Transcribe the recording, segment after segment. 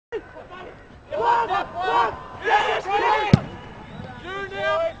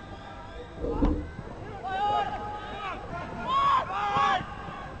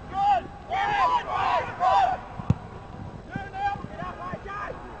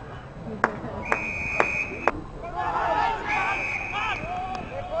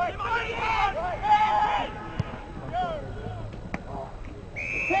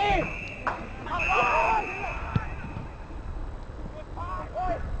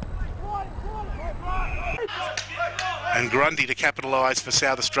And Grundy to capitalise for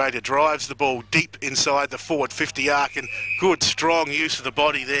South Australia, drives the ball deep inside the forward 50 arc, and good strong use of the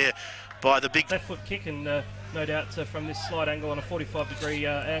body there by the big left foot kick, and no doubt from this slight angle on a 45-degree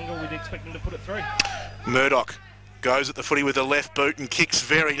angle we'd expect him to put it through. Murdoch goes at the footy with the left boot and kicks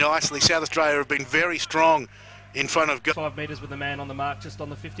very nicely. South Australia have been very strong in front of 5 metres with the man on the mark just on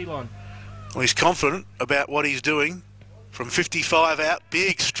the 50 line. Well, he's confident about what he's doing. From 55 out,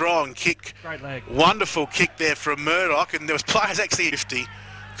 big strong kick. Great leg. Wonderful kick there from Murdoch, and there was players actually 50.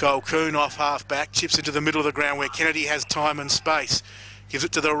 Cole Coon off half back, chips into the middle of the ground where Kennedy has time and space. Gives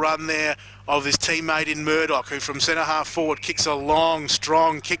it to the run there of his teammate in Murdoch, who from centre half forward kicks a long,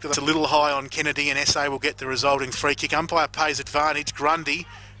 strong kick that's a little high on Kennedy, and SA will get the resulting free kick. Umpire pays advantage. Grundy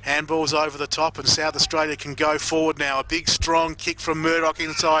handballs over the top, and South Australia can go forward now. A big strong kick from Murdoch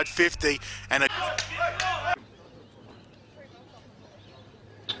inside 50, and a year.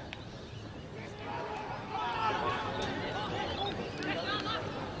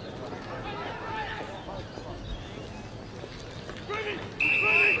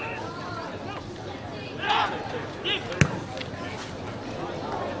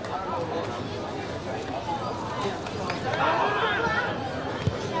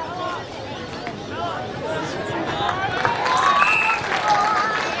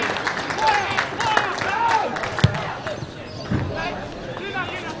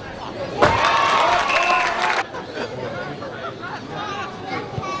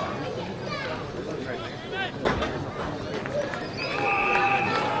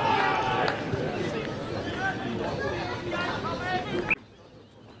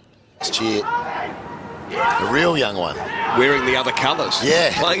 A real young one. Wearing the other colours.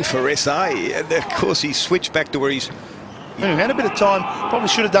 Yeah. Playing for SA. And of course, he switched back to where he's... Had a bit of time, probably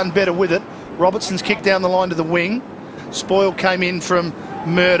should have done better with it. Robertson's kicked down the line to the wing. Spoil came in from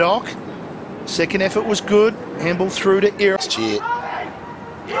Murdoch. Second effort was good. Handball through to Era.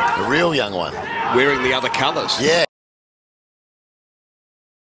 A real young one. Wearing the other colours. Yeah.